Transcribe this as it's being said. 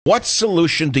What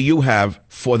solution do you have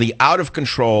for the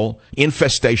out-of-control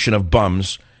infestation of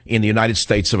bums in the United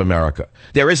States of America?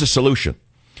 There is a solution.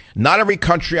 Not every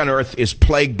country on earth is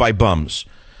plagued by bums.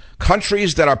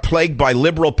 Countries that are plagued by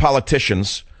liberal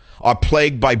politicians are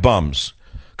plagued by bums.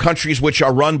 Countries which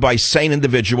are run by sane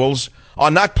individuals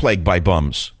are not plagued by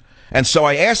bums. And so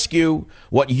I ask you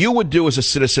what you would do as a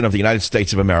citizen of the United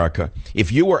States of America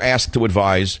if you were asked to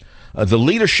advise the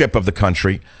leadership of the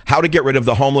country how to get rid of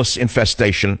the homeless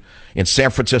infestation in San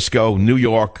Francisco, New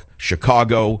York,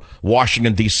 Chicago,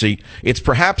 Washington, D.C. It's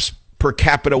perhaps per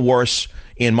capita worse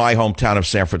in my hometown of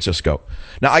San Francisco.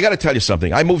 Now, I got to tell you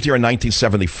something. I moved here in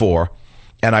 1974,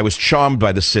 and I was charmed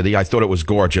by the city. I thought it was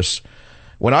gorgeous.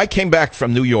 When I came back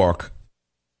from New York,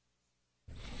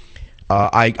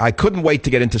 I couldn't wait to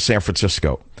get into San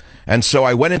Francisco. And so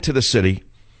I went into the city.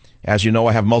 As you know,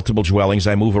 I have multiple dwellings.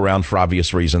 I move around for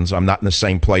obvious reasons. I'm not in the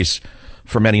same place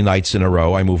for many nights in a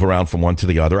row. I move around from one to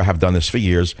the other. I have done this for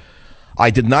years. I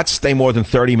did not stay more than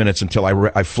 30 minutes until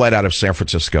I fled out of San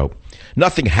Francisco.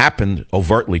 Nothing happened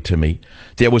overtly to me.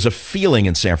 There was a feeling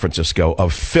in San Francisco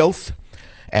of filth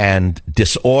and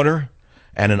disorder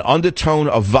and an undertone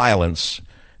of violence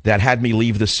that had me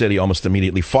leave the city almost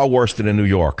immediately, far worse than in New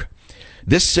York.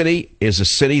 This city is a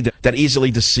city that easily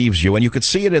deceives you, and you could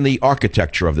see it in the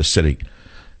architecture of the city.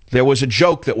 There was a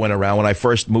joke that went around when I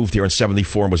first moved here in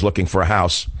 74 and was looking for a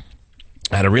house.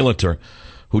 I had a realtor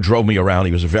who drove me around.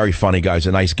 He was a very funny guy. He's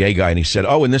a nice gay guy, and he said,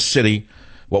 oh, in this city,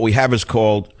 what we have is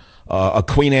called a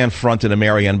Queen Anne front and a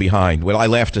Mary Ann behind. Well, I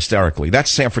laughed hysterically. That's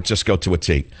San Francisco to a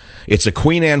T. It's a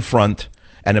Queen Anne front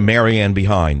and a Mary Ann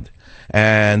behind.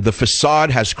 And the facade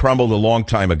has crumbled a long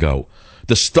time ago.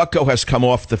 The stucco has come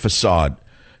off the facade.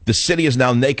 The city is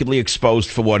now nakedly exposed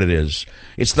for what it is.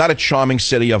 It's not a charming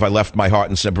city of I left my heart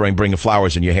and said bring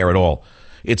flowers in your hair at all.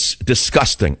 It's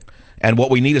disgusting. And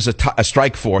what we need is a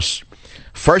strike force.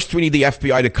 First, we need the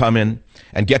FBI to come in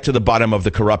and get to the bottom of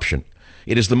the corruption.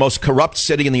 It is the most corrupt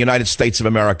city in the United States of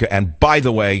America. And by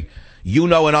the way, you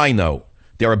know and I know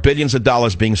there are billions of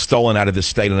dollars being stolen out of this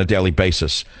state on a daily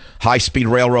basis. High-speed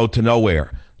railroad to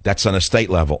nowhere. That's on a state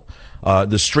level.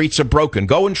 The streets are broken.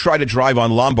 Go and try to drive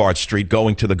on Lombard Street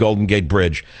going to the Golden Gate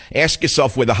Bridge. Ask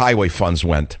yourself where the highway funds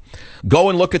went. Go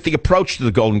and look at the approach to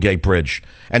the Golden Gate Bridge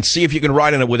and see if you can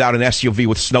ride on it without an SUV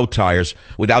with snow tires,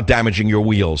 without damaging your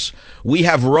wheels. We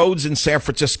have roads in San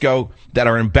Francisco that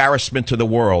are an embarrassment to the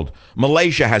world.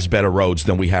 Malaysia has better roads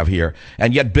than we have here.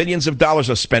 And yet billions of dollars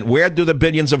are spent. Where do the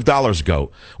billions of dollars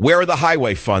go? Where are the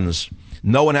highway funds?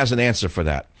 No one has an answer for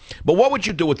that. But what would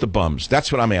you do with the bums?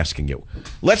 That's what I'm asking you.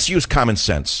 Let's use common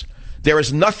sense. There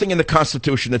is nothing in the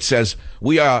Constitution that says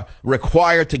we are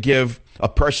required to give a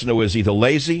person who is either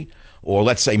lazy or,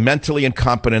 let's say, mentally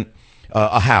incompetent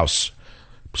a house.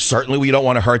 Certainly we don't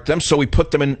want to hurt them, so we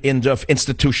put them in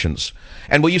institutions.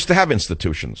 And we used to have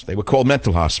institutions. They were called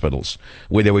mental hospitals,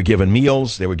 where they were given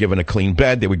meals, they were given a clean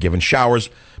bed, they were given showers.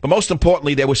 But most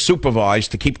importantly, they were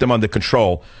supervised to keep them under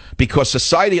control, because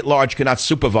society at large cannot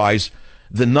supervise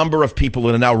the number of people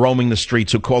that are now roaming the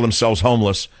streets who call themselves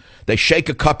homeless. They shake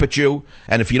a cup at you,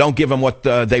 and if you don't give them what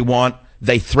they want,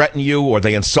 they threaten you, or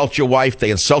they insult your wife, they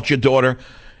insult your daughter.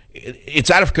 It's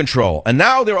out of control. And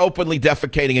now they're openly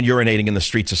defecating and urinating in the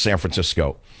streets of San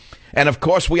Francisco. And of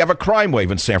course, we have a crime wave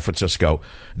in San Francisco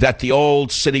that the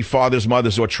old city fathers,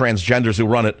 mothers, or transgenders who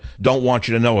run it don't want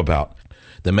you to know about.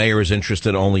 The mayor is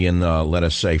interested only in, let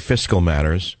us say, fiscal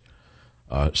matters.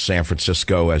 San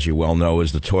Francisco, as you well know,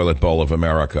 is the toilet bowl of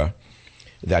America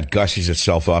that gussies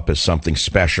itself up as something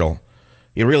special.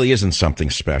 It really isn't something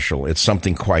special. It's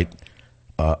something quite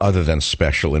other than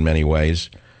special in many ways.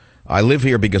 I live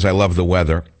here because I love the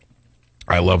weather.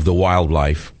 I love the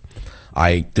wildlife.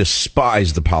 I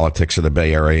despise the politics of the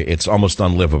Bay Area. It's almost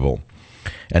unlivable.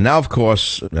 And now, of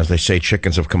course, as they say,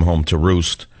 chickens have come home to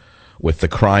roost with the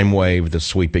crime wave that's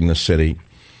sweeping the city.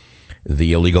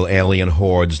 The illegal alien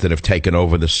hordes that have taken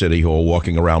over the city, who are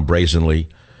walking around brazenly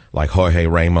like Jorge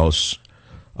Ramos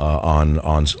on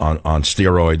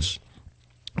steroids.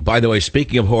 By the way,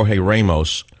 speaking of Jorge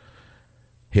Ramos,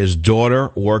 his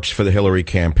daughter works for the Hillary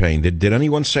campaign. Did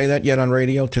anyone say that yet on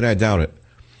radio today? I doubt it.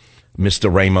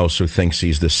 Mr. Ramos, who thinks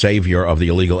he's the savior of the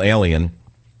illegal alien,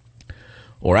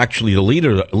 or actually the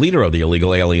leader of the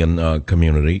illegal alien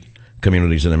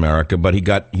communities in America, but he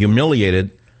got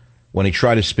humiliated when he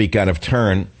tried to speak out of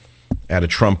turn at a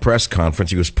Trump press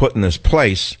conference. He was put in this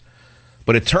place.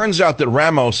 But it turns out that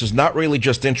Ramos is not really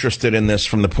just interested in this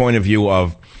from the point of view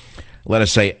of, let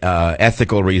us say,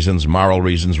 ethical reasons, moral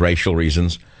reasons, racial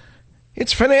reasons.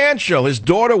 It's financial. His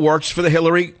daughter works for the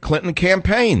Hillary Clinton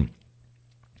campaign.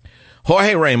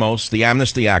 Jorge Ramos, the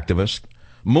amnesty activist,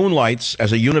 moonlights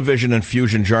as a Univision and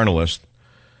Fusion journalist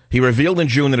He revealed in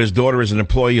June that his daughter is an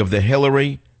employee of the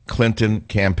Hillary Clinton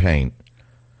campaign,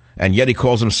 and yet he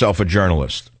calls himself a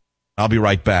journalist. I'll be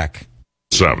right back.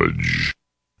 Savage.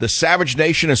 The Savage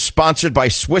Nation is sponsored by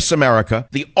Swiss America,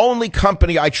 the only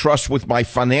company I trust with my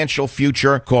financial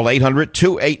future. Call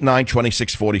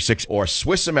 800-289-2646 or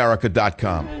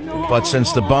SwissAmerica.com. But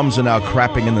since the bums are now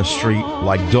crapping in the street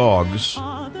like dogs,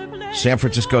 San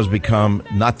Francisco's become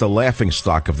not the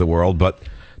laughingstock of the world, but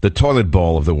the toilet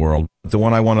bowl of the world. The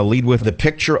one I want to lead with, the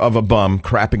picture of a bum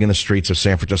crapping in the streets of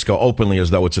San Francisco openly as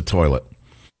though it's a toilet.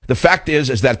 The fact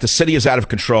is that the city is out of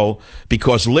control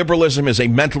because liberalism is a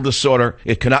mental disorder.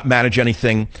 It cannot manage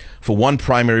anything for one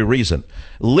primary reason.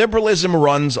 Liberalism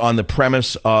runs on the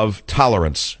premise of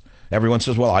tolerance. Everyone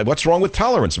says, well, what's wrong with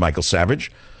tolerance, Michael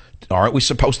Savage? Aren't we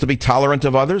supposed to be tolerant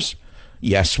of others?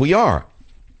 Yes, we are.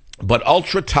 But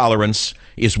ultra-tolerance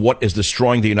is what is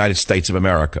destroying the United States of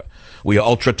America. We are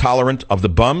ultra-tolerant of the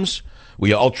bums.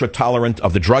 We are ultra-tolerant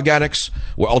of the drug addicts.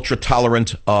 We're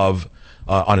ultra-tolerant of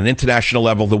on an international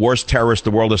level, the worst terrorist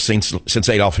the world has seen since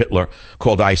Adolf Hitler,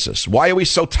 called ISIS. Why are we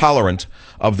so tolerant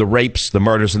of the rapes, the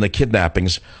murders, and the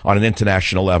kidnappings on an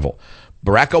international level?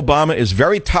 Barack Obama is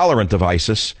very tolerant of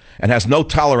ISIS and has no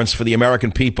tolerance for the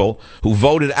American people who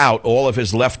voted out all of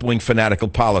his left-wing fanatical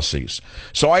policies.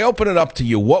 So I open it up to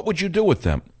you. What would you do with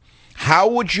them? How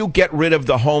would you get rid of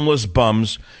the homeless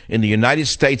bums in the United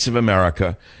States of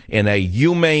America in a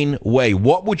humane way?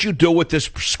 What would you do with this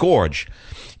scourge?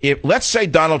 Let's say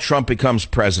Donald Trump becomes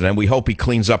president, we hope he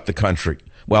cleans up the country.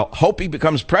 Well, hope he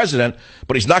becomes president,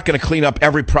 but he's not going to clean up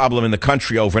every problem in the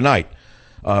country overnight.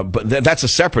 But that's a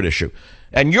separate issue.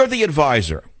 And you're the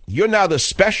advisor. You're now the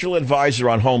special advisor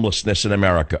on homelessness in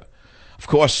America. Of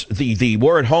course, the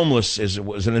word homeless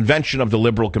was an invention of the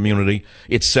liberal community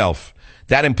itself.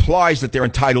 That implies that they're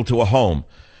entitled to a home.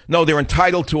 No, they're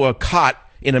entitled to a cot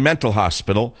in a mental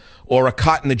hospital or a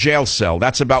cot in the jail cell.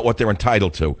 That's about what they're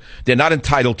entitled to. They're not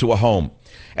entitled to a home.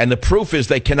 And the proof is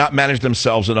they cannot manage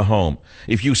themselves in a home.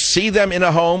 If you see them in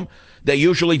a home, they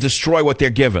usually destroy what they're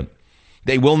given.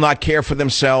 They will not care for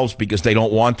themselves because they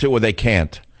don't want to or they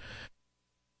can't.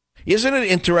 Isn't it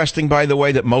interesting, by the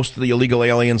way, that most of the illegal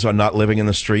aliens are not living in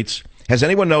the streets? Has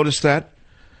anyone noticed that?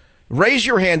 Raise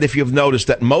your hand if you've noticed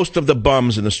that most of the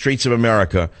bums in the streets of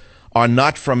America are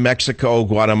not from Mexico,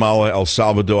 Guatemala, El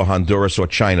Salvador, Honduras, or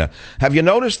China. Have you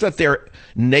noticed that they're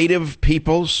native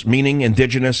peoples, meaning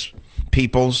indigenous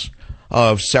peoples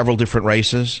of several different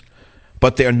races,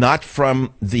 but they're not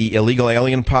from the illegal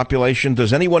alien population?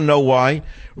 Does anyone know why?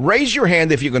 Raise your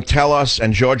hand if you can tell us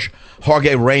and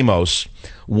Jorge Ramos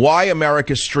why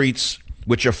America's streets,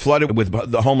 which are flooded with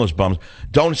the homeless bums,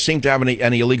 don't seem to have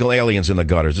any illegal aliens in the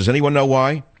gutters. Does anyone know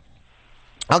why?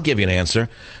 I'll give you an answer.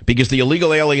 Because the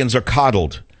illegal aliens are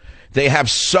coddled. They have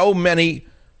so many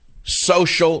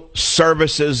social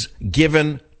services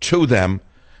given to them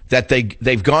that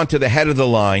they've gone to the head of the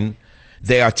line.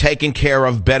 They are taken care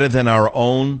of better than our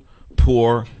own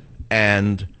poor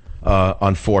and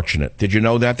unfortunate. Did you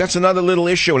know that? That's another little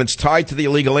issue, and it's tied to the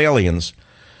illegal aliens.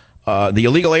 The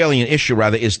illegal alien issue,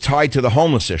 rather, is tied to the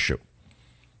homeless issue.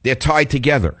 They're tied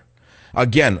together.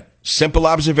 Again, simple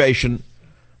observation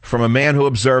from a man who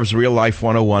observes Real Life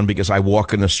 101 because I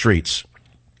walk in the streets.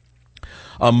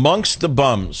 Amongst the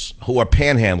bums who are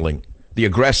panhandling, the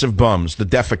aggressive bums, the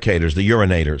defecators, the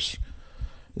urinators,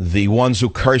 the ones who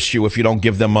curse you if you don't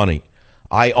give them money,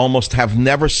 I almost have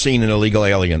never seen an illegal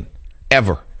alien,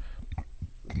 ever.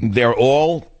 They're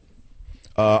all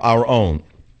our own.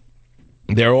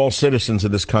 They're all citizens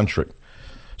of this country.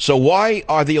 So why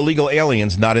are the illegal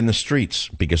aliens not in the streets?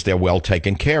 Because they're well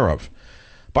taken care of.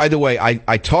 By the way,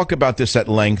 I talk about this at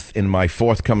length in my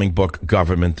forthcoming book,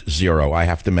 Government Zero. I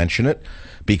have to mention it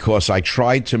because I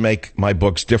tried to make my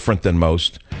books different than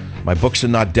most. My books are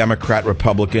not Democrat,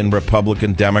 Republican,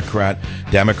 Republican, Democrat,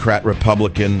 Democrat,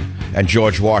 Republican, and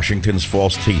George Washington's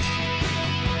false teeth.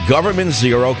 Government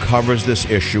Zero covers this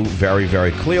issue very,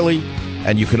 very clearly,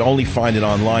 and you can only find it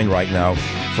online right now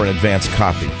for an advanced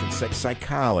copy.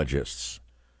 Psychologists.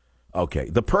 Okay,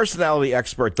 the personality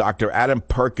expert, Dr. Adam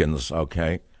Perkins,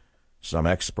 okay, some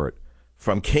expert,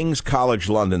 from King's College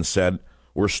London said,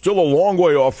 "We're still a long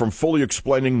way off from fully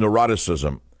explaining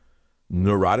neuroticism."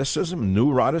 Neuroticism?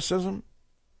 Neuroticism?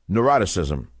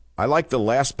 Neuroticism. I like the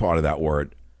last part of that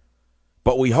word.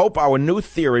 But we hope our new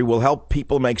theory will help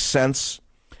people make sense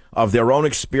of their own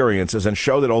experiences and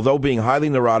show that although being highly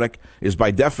neurotic is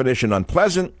by definition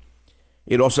unpleasant,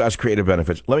 it also has creative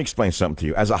benefits. Let me explain something to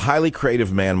you. As a highly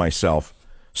creative man myself,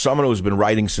 someone who's been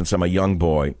writing since I'm a young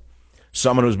boy,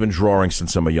 someone who's been drawing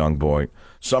since I'm a young boy,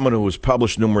 someone who has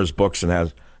published numerous books and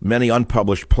has many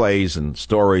unpublished plays and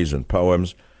stories and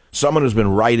poems, someone who's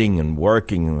been writing and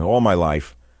working all my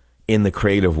life in the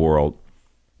creative world,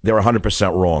 they're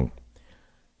 100% wrong.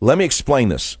 Let me explain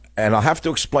this, and I'll have to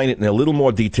explain it in a little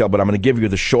more detail, but I'm going to give you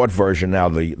the short version now,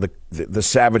 the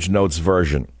Savage Notes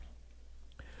version.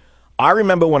 I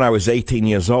remember when I was 18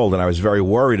 years old, and I was very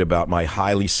worried about my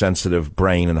highly sensitive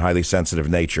brain and highly sensitive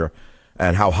nature,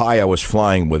 and how high I was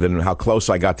flying with it, and how close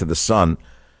I got to the sun.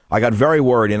 I got very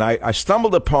worried, and I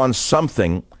stumbled upon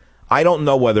something. I don't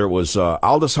know whether it was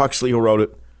Aldous Huxley who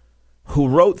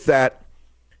wrote that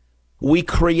we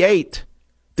create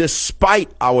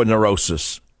despite our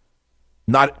neurosis,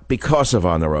 not because of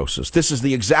our neurosis. This is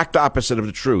the exact opposite of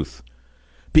the truth.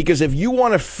 Because if you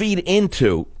want to feed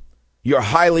into your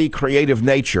highly creative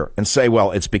nature and say,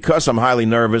 well, it's because I'm highly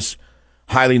nervous,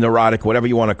 highly neurotic, whatever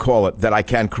you want to call it, that I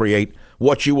can create,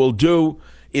 what you will do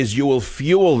is you will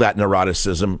fuel that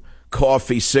neuroticism,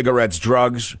 coffee, cigarettes,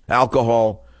 drugs,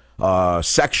 alcohol,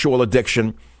 sexual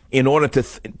addiction, in order to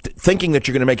thinking that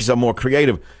you're going to make yourself more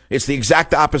creative. It's the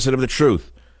exact opposite of the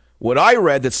truth. What I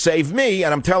read that saved me,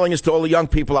 and I'm telling this to all the young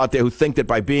people out there who think that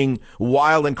by being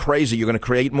wild and crazy you're going to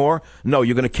create more. No,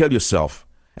 you're going to kill yourself,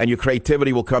 and your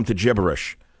creativity will come to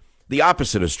gibberish. The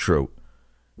opposite is true.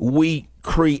 We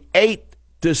create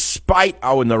despite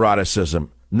our neuroticism,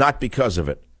 not because of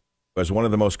it. As one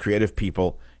of the most creative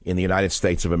people in the United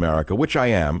States of America, which I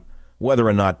am, whether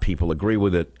or not people agree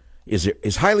with it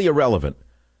is highly irrelevant.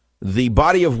 The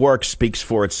body of work speaks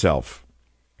for itself.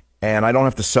 And I don't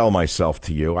have to sell myself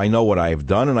to you. I know what I have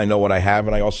done, and I know what I have,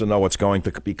 and I also know what's going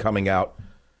to be coming out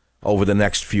over the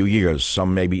next few years,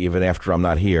 some maybe even after I'm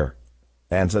not here.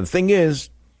 And so the thing is,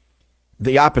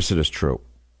 the opposite is true.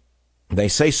 They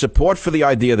say support for the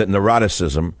idea that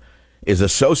neuroticism is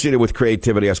associated with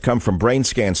creativity has come from brain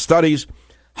scan studies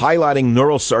highlighting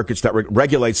neural circuits that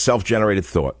regulate self-generated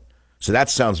thought. So that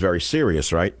sounds very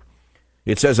serious, right?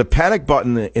 It says a panic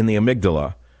button in the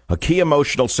amygdala, a key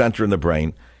emotional center in the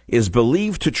brain, is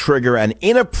believed to trigger an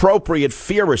inappropriate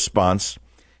fear response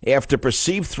after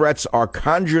perceived threats are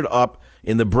conjured up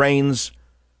in the brain's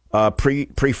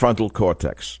prefrontal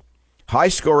cortex. High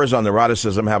scorers on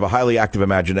neuroticism have a highly active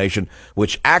imagination,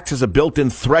 which acts as a built-in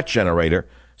threat generator,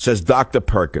 says Dr.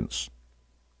 Perkins.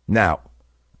 Now,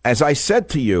 as I said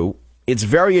to you, it's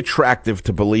very attractive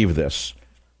to believe this,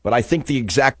 but I think the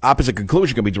exact opposite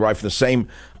conclusion can be derived from the same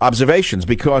observations,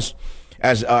 because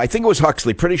as I think it was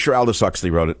Huxley, pretty sure Aldous Huxley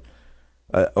wrote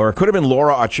it, or it could have been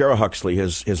Laura Archera Huxley,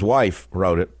 his wife,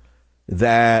 wrote it,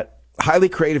 that highly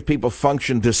creative people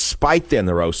function despite their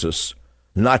neurosis,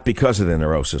 not because of their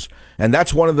neurosis. And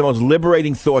that's one of the most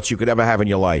liberating thoughts you could ever have in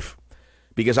your life.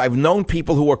 Because I've known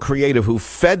people who are creative who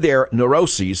fed their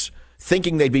neuroses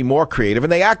thinking they'd be more creative,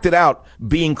 and they acted out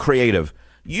being creative.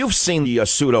 You've seen the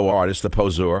pseudo artist, the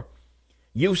poseur.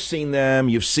 You've seen them.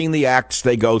 You've seen the acts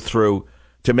they go through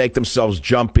to make themselves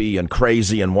jumpy and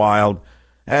crazy and wild.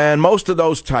 And most of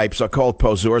those types are called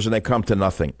poseurs, and they come to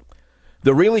nothing.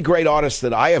 The really great artists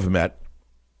that I have met,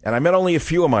 and I met only a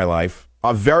few in my life,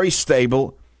 are very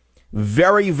stable,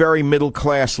 very, very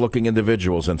middle-class looking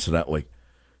individuals, incidentally.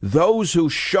 Those who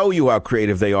show you how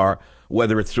creative they are,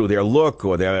 whether it's through their look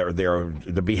or their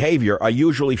behavior, are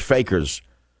usually fakers,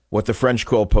 what the French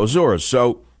call poseurs.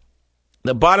 So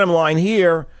the bottom line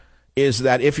here is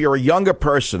that if you're a younger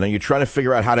person and you're trying to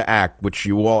figure out how to act, which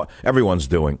everyone's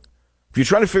doing. If you're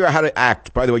trying to figure out how to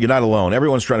act, by the way, you're not alone.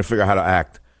 Everyone's trying to figure out how to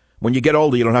act. When you get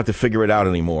older, you don't have to figure it out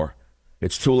anymore.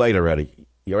 It's too late already.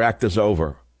 Your act is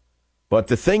over. But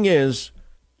the thing is,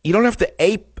 you don't have to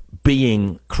ape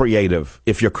being creative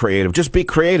if you're creative. Just be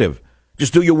creative.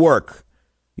 Just do your work.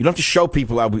 You don't have to show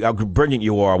people how brilliant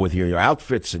you are with your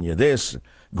outfits and your this,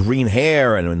 green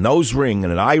hair and a nose ring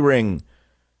and an eye ring.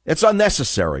 It's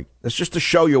unnecessary. It's just to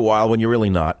show you a while when you're really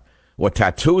not. Or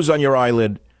tattoos on your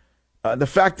eyelid. The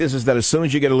fact is that as soon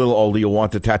as you get a little older, you'll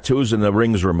want the tattoos and the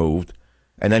rings removed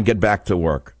and then get back to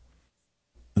work.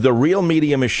 The real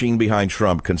media machine behind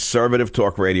Trump, conservative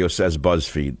talk radio, says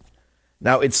BuzzFeed.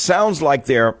 Now, it sounds like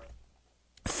they're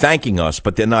thanking us,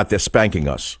 but they're not. They're spanking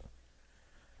us.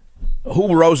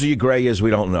 Who Rosie Gray is,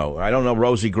 we don't know. I don't know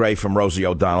Rosie Gray from Rosie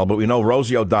O'Donnell, but we know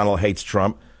Rosie O'Donnell hates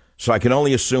Trump, so I can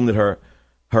only assume that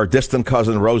her distant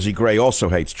cousin Rosie Gray also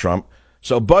hates Trump.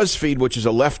 So BuzzFeed, which is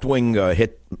a left-wing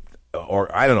hit,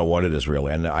 or I don't know what it is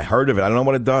really, and I heard of it, I don't know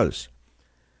what it does,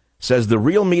 says the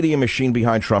real media machine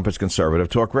behind Trump is conservative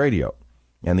talk radio.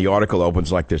 And the article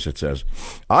opens like this. It says,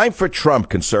 I'm for Trump,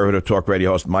 conservative talk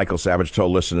radio host Michael Savage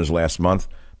told listeners last month.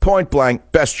 Point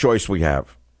blank, best choice we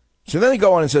have. So then they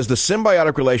go on and says the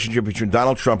symbiotic relationship between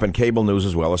Donald Trump and cable news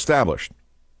is well established.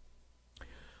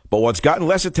 But what's gotten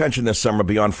less attention this summer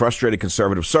beyond frustrated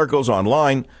conservative circles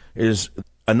online is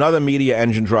Another media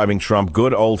engine driving Trump,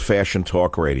 good old-fashioned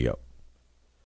talk radio.